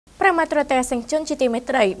ប្រមាត្រតែសិង្ហជនជាទីមេ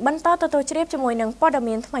ត្រីបន្តទទួលជ្រាបជាមួយនឹងព័ត៌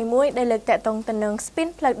មានថ្មីមួយដែលលើកតាក់ទងទៅនឹងស្ពាន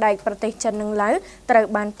ផ្លូវដែកប្រទេសចិននិងឡាវត្រូវ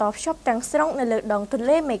បានតភ្ជាប់ទាំងស្រុងនៅលើដងទន្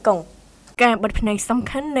លេមេគង្គការបិទផ្នែកសំ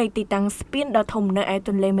ខាន់នៃទីតាំងស្ពានដ៏ធំនៅឯទ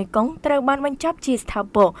ន្លេមេគង្គត្រូវបានបញ្ចប់ជាស្ថា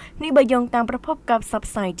ពរនេះបើយោងតាមប្រភពការផ្សព្វ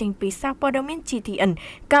ផ្សាយចេញពីសារព័ត៌មាន GTN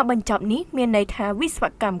ការបញ្ចប់នេះមានន័យថាវិស្វ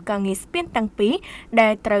កម្មការងារស្ពានទាំងពីរដែ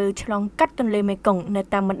លត្រូវឆ្លងកាត់ទន្លេមេគង្គនៅ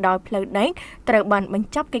តាមបណ្ដោយផ្លូវដែកត្រូវបានបញ្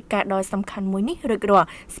ចប់កិច្ចការដ៏សំខាន់មួយនេះរួចរាល់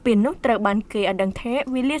ស្ពាននោះត្រូវបានគេឲ្យដឹងថា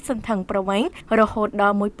វាលាតសន្ធឹងប្រវែងរហូតដ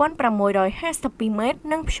ល់ 1652 ម៉ែត្រ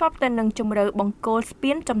និងភ្ជាប់ទៅនឹងជម្រៅបង្គោលស្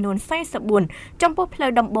ពានចំនួន 44 ចំពោះផ្លូវ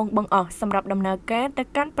ដំបងបង្អស់សម្រាប់ដំណើរការទៅ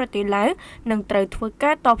កាន់ប្រទេសឡាវនឹងត្រូវធ្វើ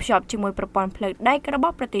ការតភ្ជាប់ជាមួយប្រព័ន្ធផ្លូវដែករប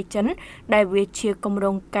ស់ប្រទេសចិនដែលវាជាគម្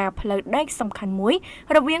រោងការផ្លូវដែកសំខាន់មួយ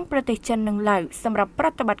រវាងប្រទេសចិននិងឡាវសម្រាប់ប្រ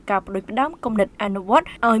តិបត្តិការផ្ដួចផ្ដើមគំនិតអនុវត្ត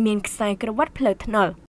ឲ្យមានខ្សែក្រវ៉ាត់ផ្លូវថ្នល់